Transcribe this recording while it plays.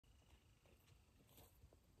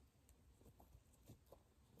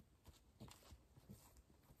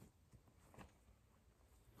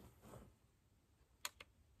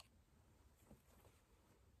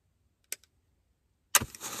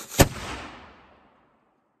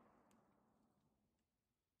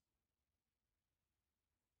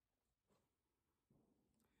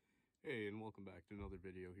Hey, and welcome back to another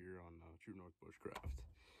video here on True North Bushcraft.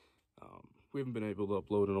 We haven't been able to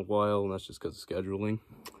upload in a while, and that's just because of scheduling.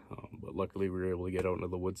 But luckily, we were able to get out into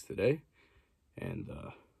the woods today. And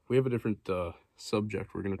we have a different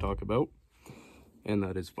subject we're going to talk about, and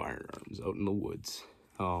that is firearms out in the woods.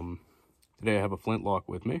 Today, I have a Flintlock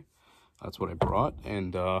with me. That's what I brought,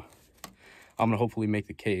 and I'm going to hopefully make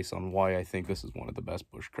the case on why I think this is one of the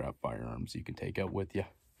best bushcraft firearms you can take out with you.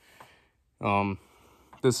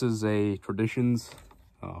 This is a Traditions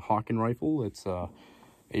Hawken rifle. It's a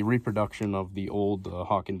reproduction of the old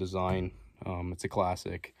Hawken design. It's a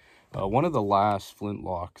classic. One of the last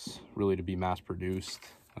Flintlocks really to be mass-produced,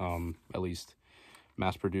 at least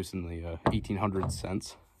mass-produced in the 1800s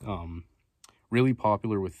sense. Really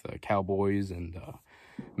popular with cowboys and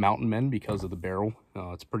mountain men because of the barrel.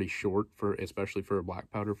 It's pretty short, especially for a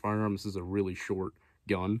black powder firearm. This is a really short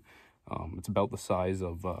gun. It's about the size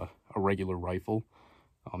of a regular rifle.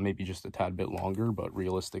 Maybe just a tad bit longer, but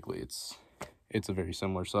realistically it's a very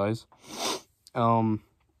similar size.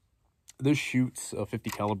 This shoots a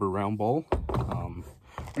 50 caliber round ball.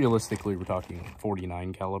 Realistically, we're talking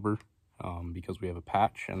 49 caliber because we have a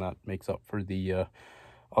patch, and that makes up for the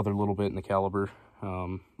other little bit in the caliber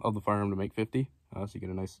of the firearm to make 50. So you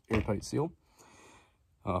get a nice airtight seal.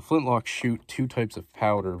 Flintlocks shoot two types of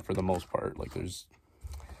powder for the most part. Like there's,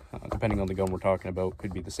 depending on the gun we're talking about,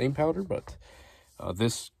 could be the same powder, but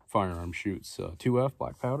this firearm shoots 2F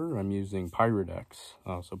black powder. I'm using Pyrodex.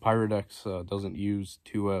 So Pyrodex doesn't use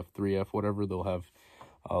 2F, 3F, whatever. They'll have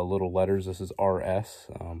little letters. This is RS,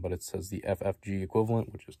 but it says the FFG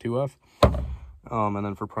equivalent, which is 2F. And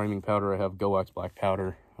then for priming powder, I have GoX black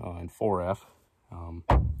powder and 4F.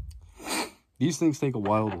 These things take a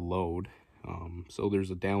while to load, so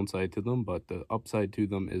there's a downside to them, but the upside to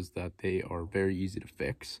them is that they are very easy to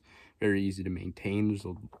fix. Very easy to maintain. There's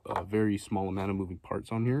a very small amount of moving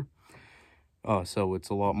parts on here. So it's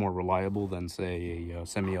a lot more reliable than, say, a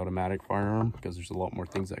semi-automatic firearm, because there's a lot more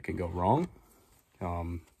things that can go wrong.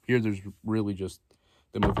 Here there's really just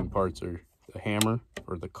the moving parts are the hammer,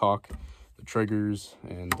 or the cock, the triggers,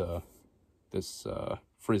 and this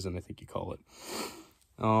frizzen, I think you call it.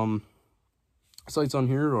 Sights on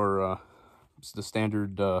here are it's the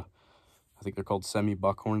standard, I think they're called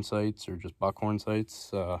semi-buckhorn sights, or just buckhorn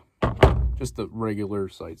sights. Just the regular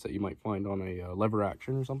sights that you might find on a lever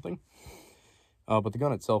action or something. But the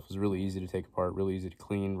gun itself is really easy to take apart, really easy to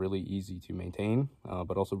clean, really easy to maintain,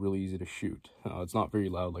 but also really easy to shoot. It's not very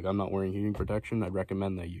loud. Like, I'm not wearing hearing protection. I'd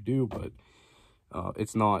recommend that you do, but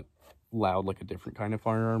it's not loud like a different kind of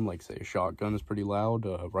firearm. Like, say, a shotgun is pretty loud.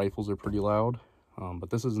 Rifles are pretty loud. But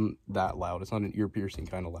this isn't that loud. It's not an ear-piercing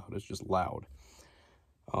kind of loud. It's just loud.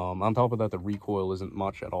 On top of that, the recoil isn't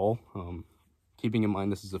much at all. Keeping in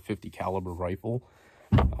mind this is a 50 caliber rifle.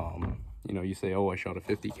 You know, you say, oh, I shot a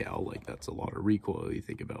 50 cal, like that's a lot of recoil you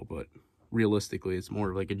think about, but realistically it's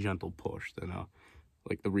more like a gentle push than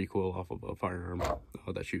like the recoil off of a firearm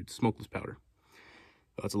that shoots smokeless powder.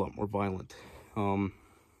 It's a lot more violent.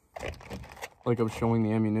 Like I was showing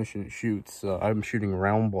the ammunition it shoots, I'm shooting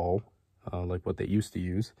round ball, like what they used to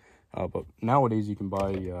use, but nowadays you can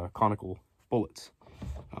buy conical bullets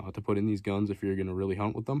to put in these guns if you're going to really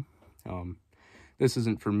hunt with them. This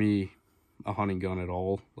isn't for me a hunting gun at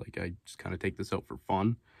all. Like, I just kind of take this out for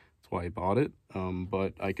fun. That's why I bought it.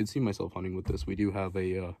 But I could see myself hunting with this. We do have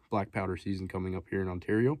a black powder season coming up here in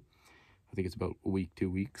Ontario. I think it's about a week,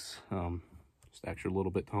 2 weeks. Just extra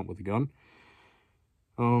little bit to hunt with a gun.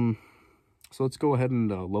 So let's go ahead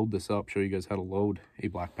and load this up, show you guys how to load a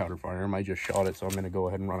black powder firearm. I just shot it, so I'm going to go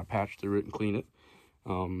ahead and run a patch through it and clean it.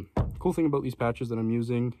 Cool thing about these patches that I'm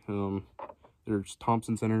using, there's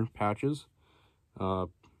Thompson Center patches.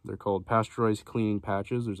 They're called pasteurized cleaning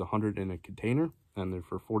patches. There's 100 in a container, and they're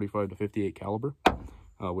for 45 to 58 caliber,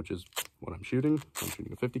 which is what I'm shooting. I'm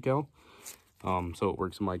shooting a 50 cal, so it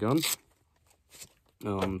works in my guns.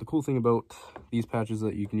 The cool thing about these patches is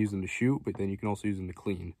that you can use them to shoot, but then you can also use them to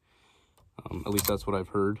clean. At least that's what I've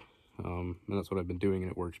heard, and that's what I've been doing,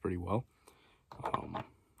 and it works pretty well.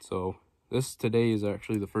 So this today is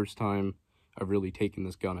actually the first time I've really taken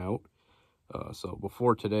this gun out. So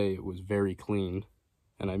before today, it was very clean,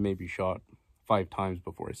 and I maybe shot 5 times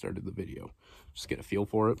before I started the video. Just get a feel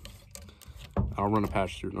for it. I'll run a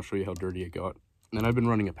patch through it, and I'll show you how dirty it got. And I've been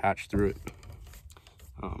running a patch through it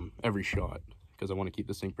every shot, because I want to keep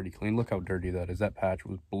this thing pretty clean. Look how dirty that is. That patch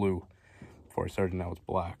was blue before I started, now it's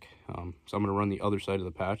black. So I'm going to run the other side of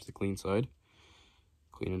the patch, the clean side.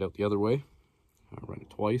 Clean it out the other way. I'll run it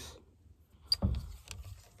twice.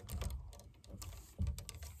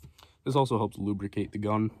 This also helps lubricate the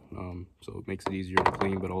gun, so it makes it easier to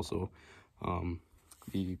clean, but also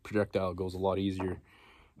the projectile goes a lot easier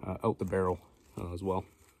out the barrel as well.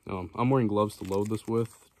 I'm wearing gloves to load this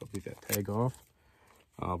with, probably that tag off.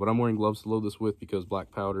 But I'm wearing gloves to load this with because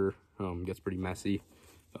black powder gets pretty messy.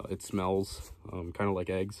 It smells kind of like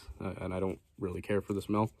eggs, and I don't really care for the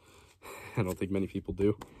smell. I don't think many people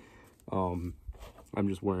do. I'm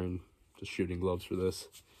just wearing shooting gloves for this.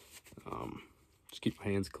 Just keep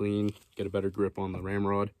my hands clean, get a better grip on the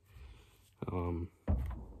ramrod.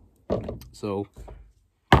 So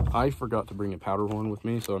I forgot to bring a powder horn with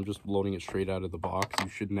me, so I'm just loading it straight out of the box. You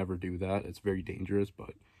should never do that. It's very dangerous,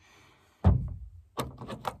 but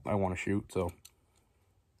I want to shoot, so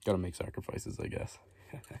gotta make sacrifices, I guess.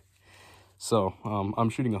 So I'm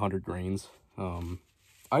shooting 100 grains.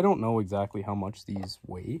 I don't know exactly how much these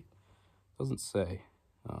weigh. Doesn't say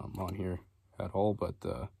on here at all, but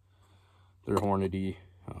they're Hornady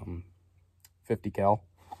 50 cal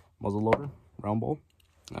muzzleloader round bowl.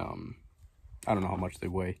 I don't know how much they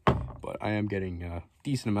weigh, but I am getting a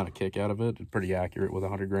decent amount of kick out of it. It's pretty accurate with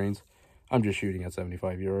 100 grains. I'm just shooting at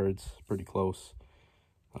 75 yards, pretty close.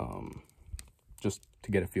 Just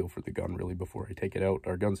to get a feel for the gun really before I take it out.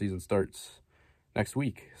 Our gun season starts next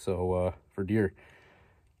week, so for deer.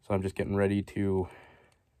 So I'm just getting ready to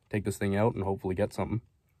take this thing out and hopefully get something.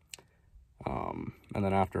 And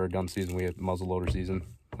then after our gun season, we have muzzleloader season.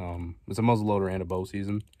 It's a muzzleloader and a bow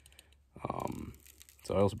season.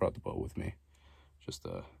 So I also brought the bow with me, just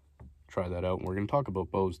to try that out. And we're going to talk about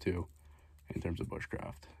bows too, in terms of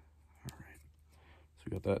bushcraft. All right, so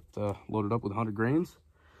we got that loaded up with 100 grains.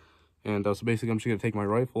 And so basically I'm just going to take my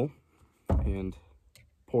rifle and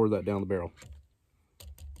pour that down the barrel.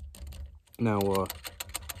 Now,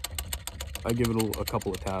 I give it a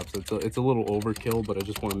couple of taps. It's a little overkill, but I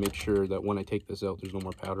just want to make sure that when I take this out, there's no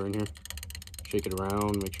more powder in here. Shake it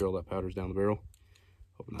around, make sure all that powder's down the barrel.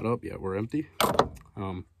 Open that up. Yeah, we're empty.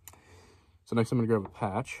 So next I'm going to grab a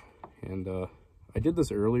patch. And I did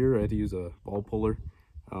this earlier. I had to use a ball puller.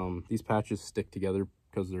 These patches stick together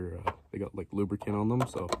because they got like lubricant on them.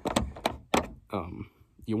 So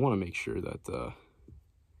you want to make sure that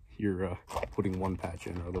you're putting one patch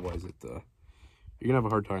in, or otherwise you're gonna have a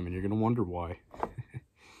hard time and you're gonna wonder why.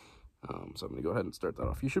 So I'm gonna go ahead and start that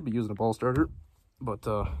off. You should be using a ball starter, but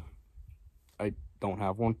I don't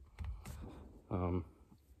have one.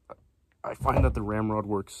 I find that the ramrod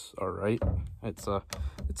works all right. It's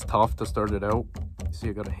tough to start it out. So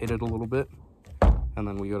you gotta hit it a little bit, and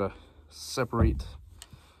then we gotta separate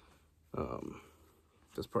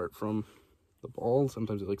this part from the ball.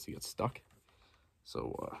 Sometimes it likes to get stuck,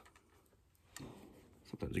 so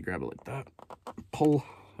sometimes you grab it like that, pull.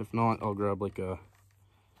 If not, I'll grab like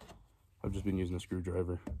I've just been using a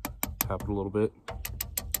screwdriver, tap it a little bit,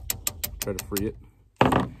 try to free it,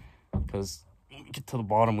 because when we get to the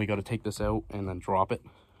bottom, we got to take this out and then drop it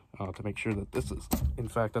to make sure that this is in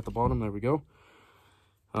fact at the bottom. There we go.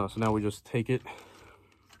 So now we just take it,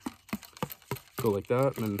 go like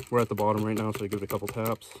that, and then we're at the bottom right now, so you give it a couple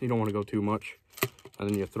taps. You don't want to go too much, and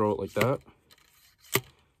then you throw it like that.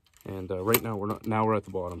 And right now we're at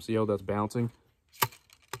the bottom. See how that's bouncing?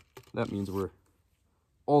 That means we're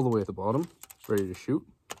all the way at the bottom, ready to shoot.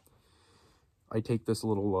 I take this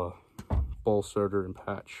little ball starter and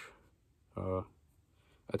patch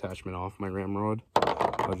attachment off my ramrod,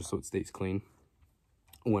 just so it stays clean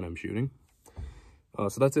when I'm shooting.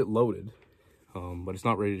 So that's it loaded, but it's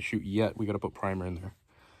not ready to shoot yet. We got to put primer in there.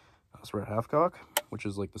 So we're at half cock, which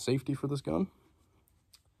is like the safety for this gun.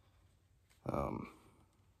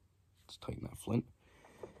 Let's tighten that flint.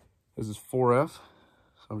 This is 4F, so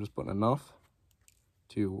I'm just putting enough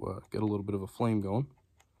to get a little bit of a flame going.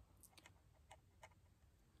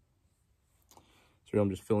 So I'm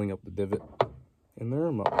just filling up the divot in there.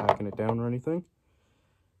 I'm not packing it down or anything.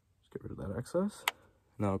 Just get rid of that excess.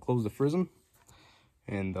 Now I'll close the frizzen,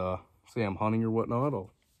 and say I'm hunting or whatnot,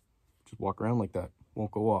 I'll just walk around like that.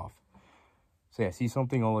 Won't go off. Say I see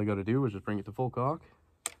something, all I got to do is just bring it to full cock,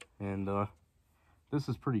 and this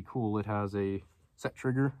is pretty cool. It has a set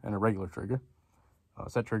trigger and a regular trigger.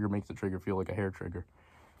 Set trigger makes the trigger feel like a hair trigger.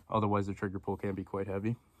 Otherwise, the trigger pull can be quite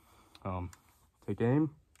heavy. Take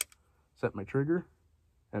aim, set my trigger,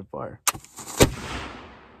 and fire.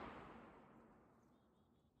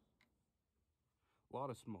 A lot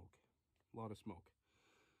of smoke. A lot of smoke.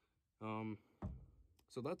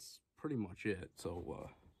 So that's pretty much it. So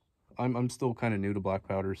I'm still kind of new to black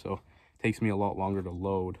powder, so takes me a lot longer to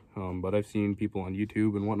load, but I've seen people on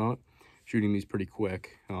YouTube and whatnot shooting these pretty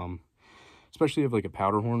quick. Especially if you have like a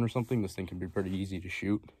powder horn or something, this thing can be pretty easy to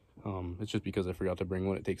shoot. It's just because I forgot to bring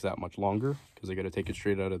one, it takes that much longer, because I got to take it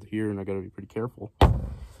straight out of here and I got to be pretty careful.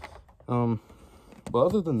 But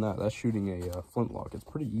other than that, that's shooting a flintlock. It's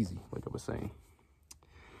pretty easy, like I was saying.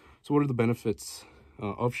 So what are the benefits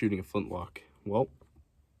of shooting a flintlock? Well,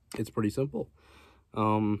 it's pretty simple.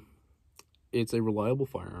 It's a reliable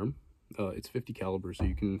firearm. It's 50 caliber, so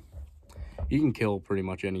you can kill pretty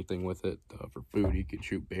much anything with it. For food, you can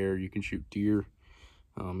shoot bear, you can shoot deer.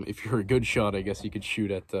 If you're a good shot, I guess you could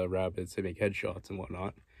shoot at rabbits. They make headshots and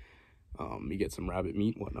whatnot. You get some rabbit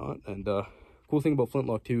meat and whatnot. And cool thing about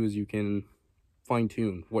flintlock too is you can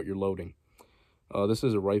fine-tune what you're loading. This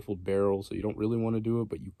is a rifled barrel, so you don't really want to do it,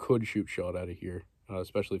 but you could shoot shot out of here,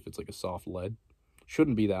 especially if it's like a soft lead.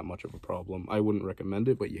 Shouldn't be that much of a problem. I wouldn't recommend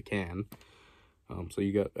it, but you can. So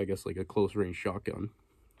you got, I guess, like a close range shotgun.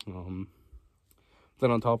 Then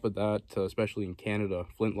on top of that, especially in Canada,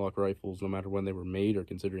 flintlock rifles, no matter when they were made, are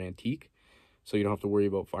considered antique. So you don't have to worry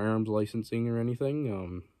about firearms licensing or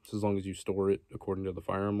anything. So as long as you store it according to the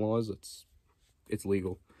firearm laws, it's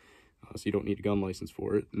legal. So you don't need a gun license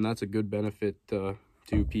for it. And that's a good benefit to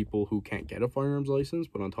people who can't get a firearms license.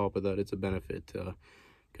 But on top of that, it's a benefit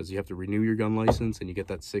because you have to renew your gun license, and you get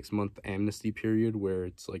that 6-month amnesty period where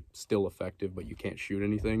it's like still effective, but you can't shoot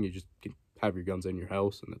anything. You just can have your guns in your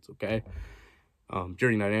house, and that's okay.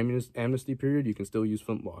 During that amnesty period, you can still use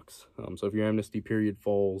flintlocks. So if your amnesty period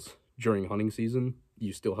falls during hunting season,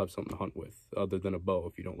 you still have something to hunt with, other than a bow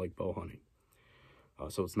if you don't like bow hunting.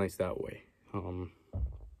 So it's nice that way.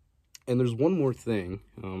 And there's one more thing.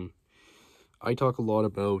 I talk a lot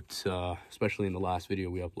about, especially in the last video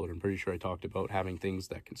we uploaded, I'm pretty sure I talked about having things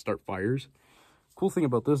that can start fires. Cool thing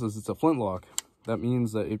about this is it's a flintlock. That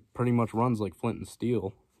means that it pretty much runs like flint and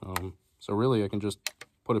steel. So really I can just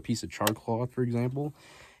put a piece of char cloth, for example,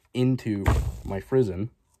 into my frizzen,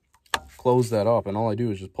 close that up, and all I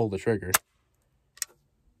do is just pull the trigger,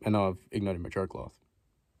 and now I've ignited my char cloth.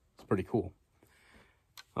 It's pretty cool.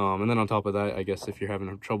 And then on top of that, I guess if you're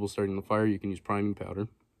having trouble starting the fire, you can use priming powder,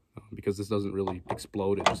 because this doesn't really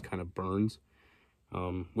explode, it just kind of burns,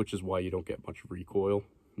 which is why you don't get much recoil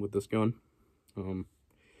with this gun. But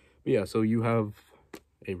yeah, so you have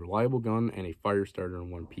a reliable gun and a fire starter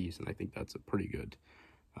in one piece, and I think that's a pretty good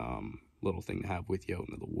little thing to have with you out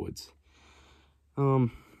into the woods. On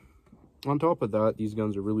top of that, these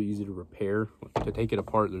guns are really easy to repair. To take it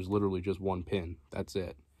apart, there's literally just one pin. That's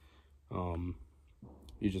it.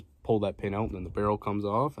 You just pull that pin out, and then the barrel comes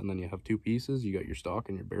off, and then you have two pieces. You got your stock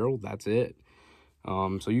and your barrel. That's it.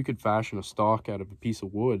 So you could fashion a stock out of a piece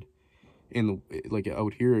of wood like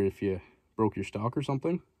out here if you broke your stock or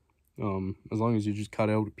something. As long as you just cut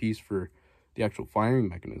out a piece for the actual firing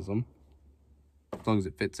mechanism, as long as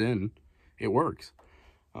it fits in, it works.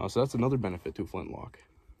 So that's another benefit to a flintlock.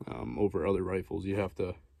 Over other rifles, you have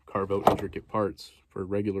to carve out intricate parts for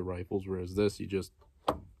regular rifles, whereas this, you just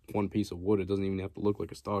one piece of wood. It doesn't even have to look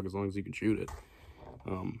like a stock as long as you can shoot it.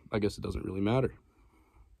 I guess it doesn't really matter.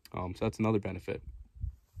 So that's another benefit.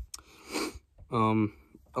 A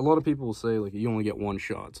lot of people will say, like, you only get one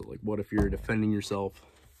shot. So, like, what if you're defending yourself,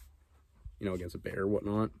 you know, against a bear or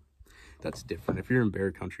whatnot? That's different. If you're in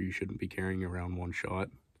bear country, you shouldn't be carrying around one shot.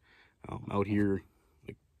 Out here,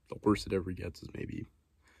 like, the worst it ever gets is maybe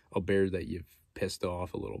a bear that you've pissed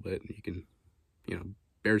off a little bit, and you can, you know,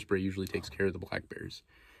 bear spray usually takes care of the black bears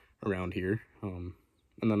around here. And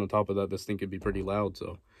then on top of that, this thing could be pretty loud,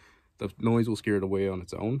 so the noise will scare it away on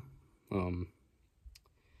its own.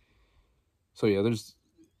 So yeah,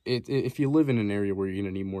 if you live in an area where you're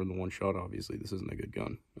gonna need more than one shot, obviously this isn't a good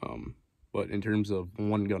gun. But in terms of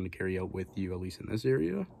one gun to carry out with you, at least in this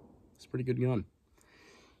area, it's a pretty good gun.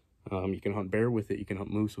 You can hunt bear with it, you can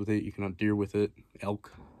hunt moose with it, you can hunt deer with it,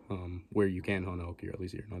 elk, where you can hunt elk here, at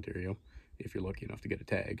least here in Ontario, if you're lucky enough to get a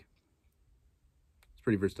tag. It's a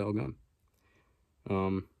pretty versatile gun.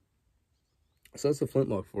 So that's the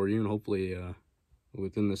flintlock for you, and hopefully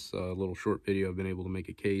within this little short video I've been able to make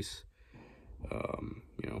a case,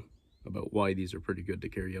 you know, about why these are pretty good to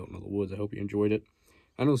carry out into the woods. I hope you enjoyed it.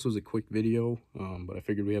 I know this was a quick video, but I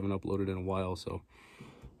figured we haven't uploaded in a while, so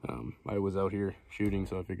I was out here shooting,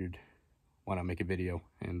 so I figured why not make a video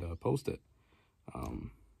and post it.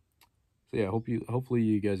 So yeah, hopefully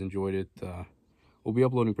you guys enjoyed it. We'll be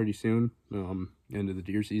uploading pretty soon, end of the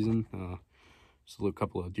deer season. Just a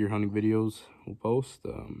couple of deer hunting videos we'll post.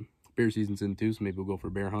 Bear season's in too, so maybe we'll go for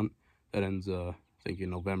a bear hunt. That ends, I think, in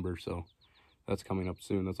November, so that's coming up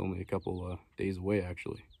soon. That's only a couple days away,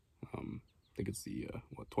 actually. I think it's the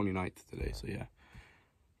 29th today, so yeah,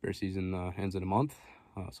 bear season ends in a month,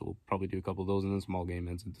 so we'll probably do a couple of those, and then small game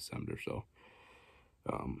ends in December. So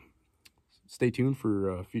stay tuned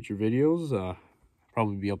for future videos.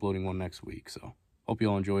 Probably be uploading one next week, so hope you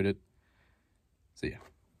all enjoyed it. See ya.